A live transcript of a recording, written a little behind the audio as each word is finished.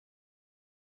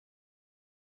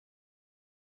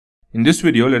In this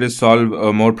video, let us solve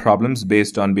more problems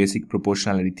based on basic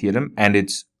proportionality theorem and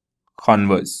its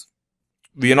converse.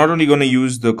 We are not only going to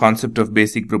use the concept of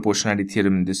basic proportionality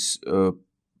theorem in this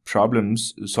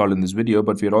problems solved in this video,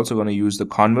 but we are also going to use the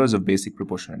converse of basic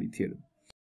proportionality theorem.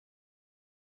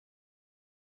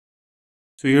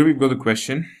 So here we've got the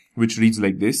question which reads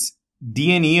like this.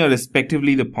 D and E are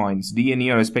respectively the points. D and E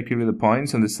are respectively the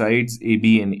points on the sides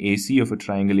AB and AC of a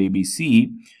triangle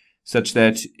ABC, such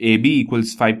that AB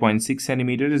equals 5.6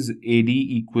 centimeters, AD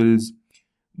equals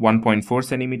 1.4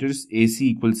 centimeters, AC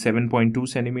equals 7.2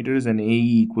 centimeters, and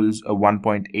AE equals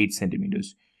 1.8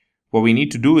 centimeters. What we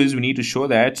need to do is we need to show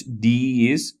that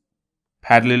DE is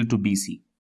parallel to BC.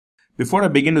 Before I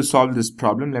begin to solve this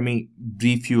problem, let me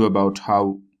brief you about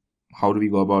how do we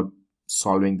go about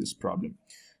solving this problem.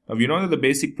 Now, we know that the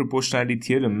basic proportionality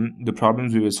theorem, the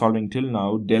problems we were solving till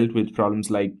now, dealt with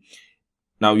problems like,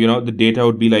 now, the data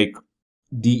would be like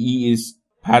DE is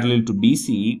parallel to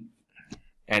BC,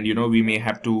 and, we may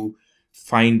have to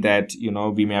find that,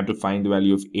 we may have to find the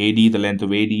value of AD, the length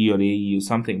of AD or AE or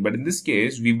something. But in this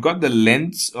case, we've got the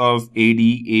lengths of AD,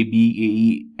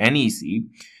 AB, AE, and EC.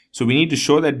 So we need to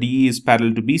show that DE is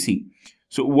parallel to BC.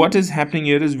 So what is happening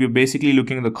here is we're basically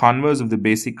looking at the converse of the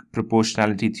basic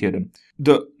proportionality theorem.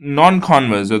 The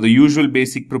non-converse or the usual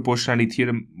basic proportionality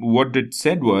theorem, what it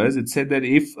said was, it said that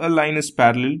if a line is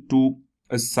parallel to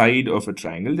a side of a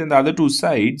triangle, then the other two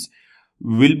sides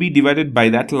will be divided by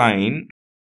that line,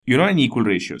 in equal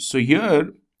ratios. So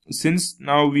here, since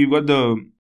now we've got the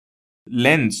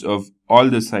lengths of all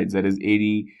the sides, that is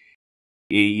AD,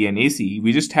 AE, and AC,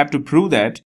 we just have to prove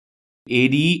that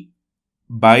AD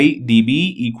by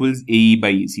DB equals AE by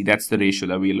EC. That's the ratio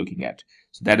that we are looking at.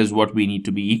 So that is what we need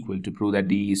to be equal to prove that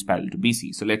DE is parallel to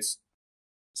BC. So let's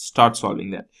start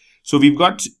solving that. So we've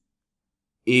got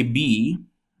AB,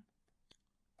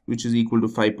 which is equal to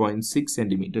 5.6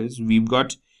 centimeters. We've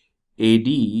got AD,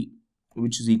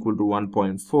 which is equal to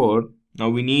 1.4. Now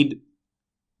we need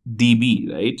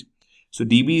DB, right? So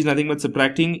DB is nothing but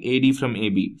subtracting AD from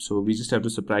AB. So we just have to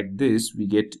subtract this. We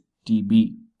get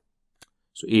DB.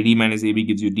 So AD minus AB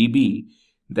gives you DB.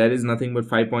 That is nothing but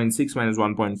 5.6 minus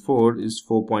 1.4 is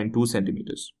 4.2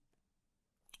 centimeters.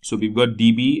 So we've got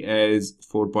DB as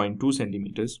 4.2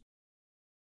 centimeters.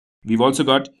 We've also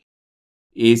got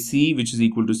AC, which is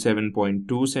equal to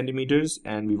 7.2 centimeters.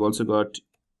 And we've also got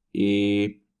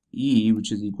AE,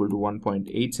 which is equal to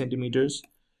 1.8 centimeters.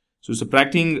 So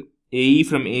subtracting AE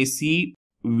from AC,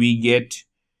 we get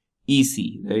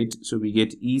EC, right? So we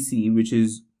get EC, which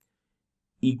is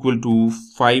equal to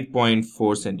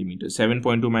 5.4 centimeters.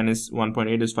 7.2 minus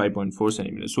 1.8 is 5.4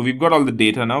 centimeters. So we've got all the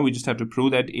data now. We just have to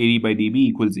prove that AD by DB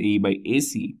equals AE by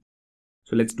AC.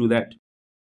 So let's do that.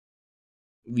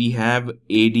 We have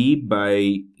AD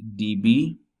by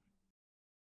DB.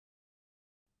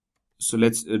 So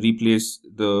let's replace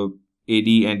the AD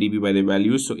and DB by their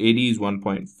values. So AD is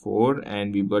 1.4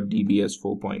 and we've got DB as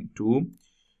 4.2.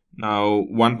 Now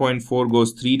 1.4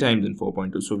 goes 3 times in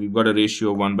 4.2. So we've got a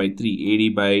ratio of 1 by 3.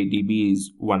 AD by DB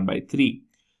is 1 by 3.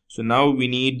 So now we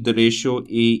need the ratio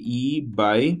AE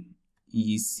by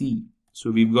EC.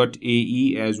 So we've got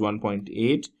AE as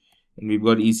 1.8 and we've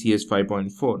got EC as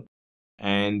 5.4.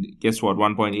 And guess what?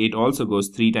 1.8 also goes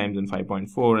 3 times in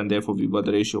 5.4 and therefore we've got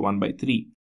the ratio 1 by 3.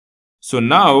 So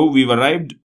now we've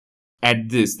arrived at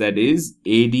this, that is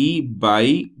AD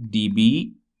by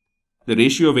DB. The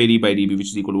ratio of AD by DB, which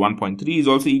is equal to 1.3, is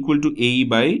also equal to AE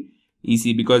by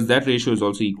EC because that ratio is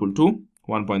also equal to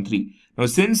 1.3. Now,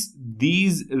 since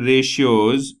these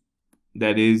ratios,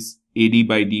 that is AD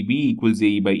by DB equals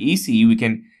AE by EC, we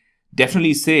can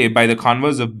definitely say by the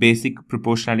converse of basic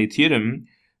proportionality theorem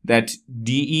that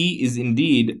DE is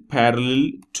indeed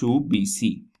parallel to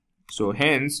BC. So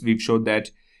hence, we've showed that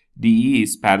DE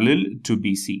is parallel to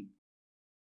BC.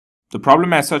 The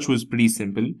problem as such was pretty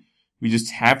simple. We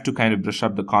just have to kind of brush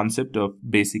up the concept of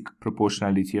basic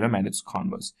proportionality theorem and its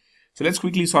converse. So let's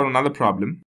quickly solve another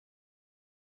problem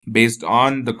based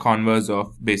on the converse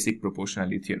of basic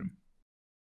proportionality theorem.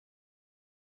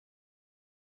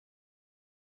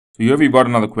 So here we've got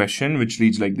another question which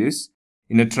reads like this.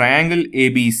 In a triangle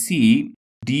ABC,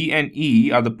 D and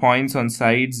E are the points on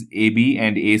sides AB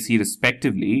and AC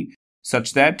respectively,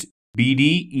 such that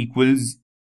BD equals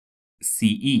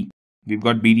CE. We've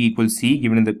got BD equals C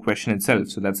given in the question itself.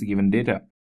 So that's the given data.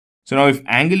 So now if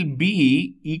angle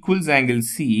B equals angle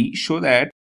C, show that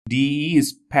DE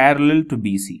is parallel to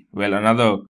BC. Well,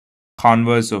 another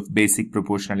converse of basic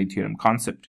proportionality theorem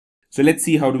concept. So let's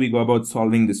see how do we go about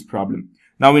solving this problem.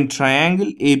 Now in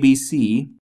triangle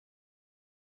ABC,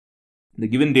 the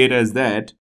given data is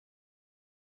that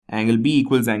angle B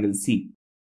equals angle C.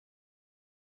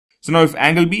 So now if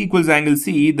angle B equals angle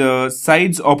C, the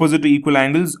sides opposite to equal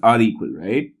angles are equal,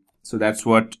 right? So that's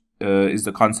what is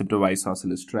the concept of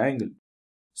isosceles triangle.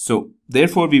 So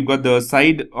therefore we've got the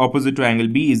side opposite to angle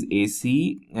B is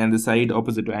AC and the side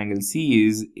opposite to angle C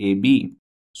is AB.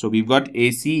 So we've got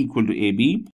AC equal to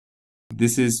AB.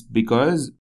 This is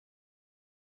because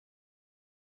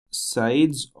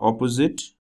sides opposite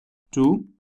to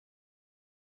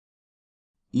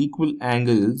equal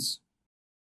angles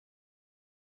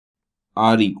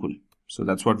are equal. So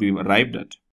that's what we've arrived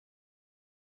at.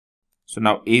 So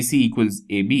now AC equals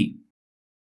AB.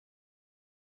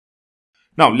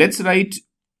 Now let's write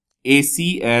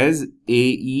AC as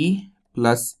AE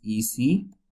plus EC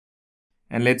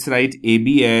and let's write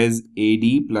AB as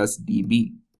AD plus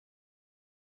DB.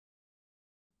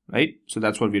 Right? So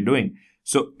that's what we're doing.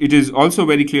 So it is also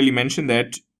very clearly mentioned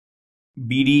that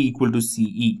BD equal to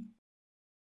CE.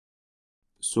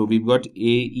 So we've got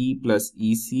AE plus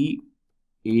EC,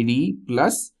 AD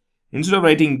plus, instead of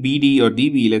writing BD or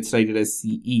DB, let's write it as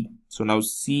CE. So now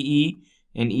CE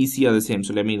and EC are the same.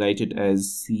 So let me write it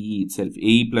as CE itself.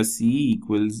 AE plus CE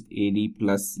equals AD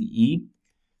plus CE.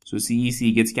 So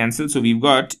CE gets cancelled. So we've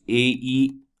got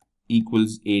AE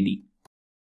equals AD.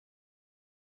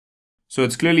 So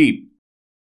it's clearly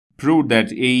proved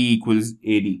that AE equals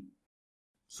AD.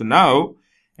 So now,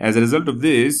 as a result of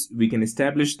this, we can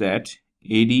establish that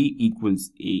AD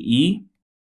equals AE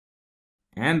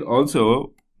and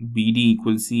also BD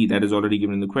equals C. That is already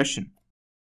given in the question.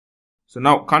 So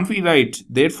now, can't we write,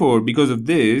 therefore, because of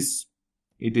this,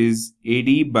 it is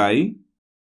AD by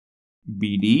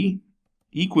BD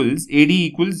equals, AD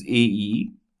equals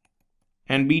AE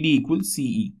and BD equals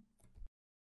CE.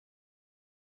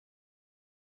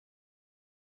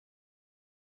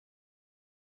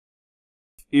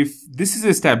 If this is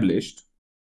established,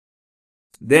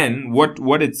 then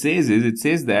what it says is, it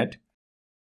says that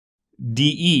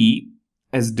DE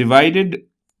has divided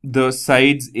the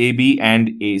sides AB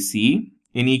and AC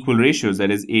in equal ratios,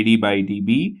 that is AD by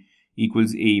DB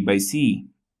equals AE by CE.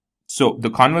 So the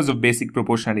converse of basic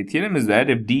proportionality theorem is that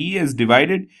if DE has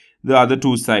divided the other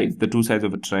two sides, the two sides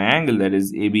of a triangle, that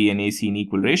is AB and AC in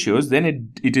equal ratios,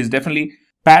 then it is definitely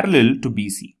parallel to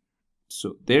BC.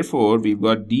 So therefore we've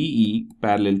got DE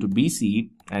parallel to BC,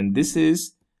 and this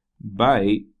is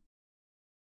by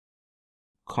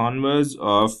converse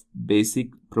of basic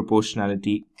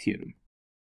proportionality theorem.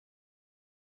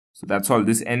 So that's all.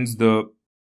 This ends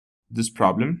this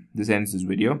problem. This ends this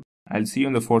video. I'll see you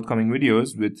in the forthcoming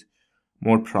videos with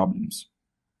more problems.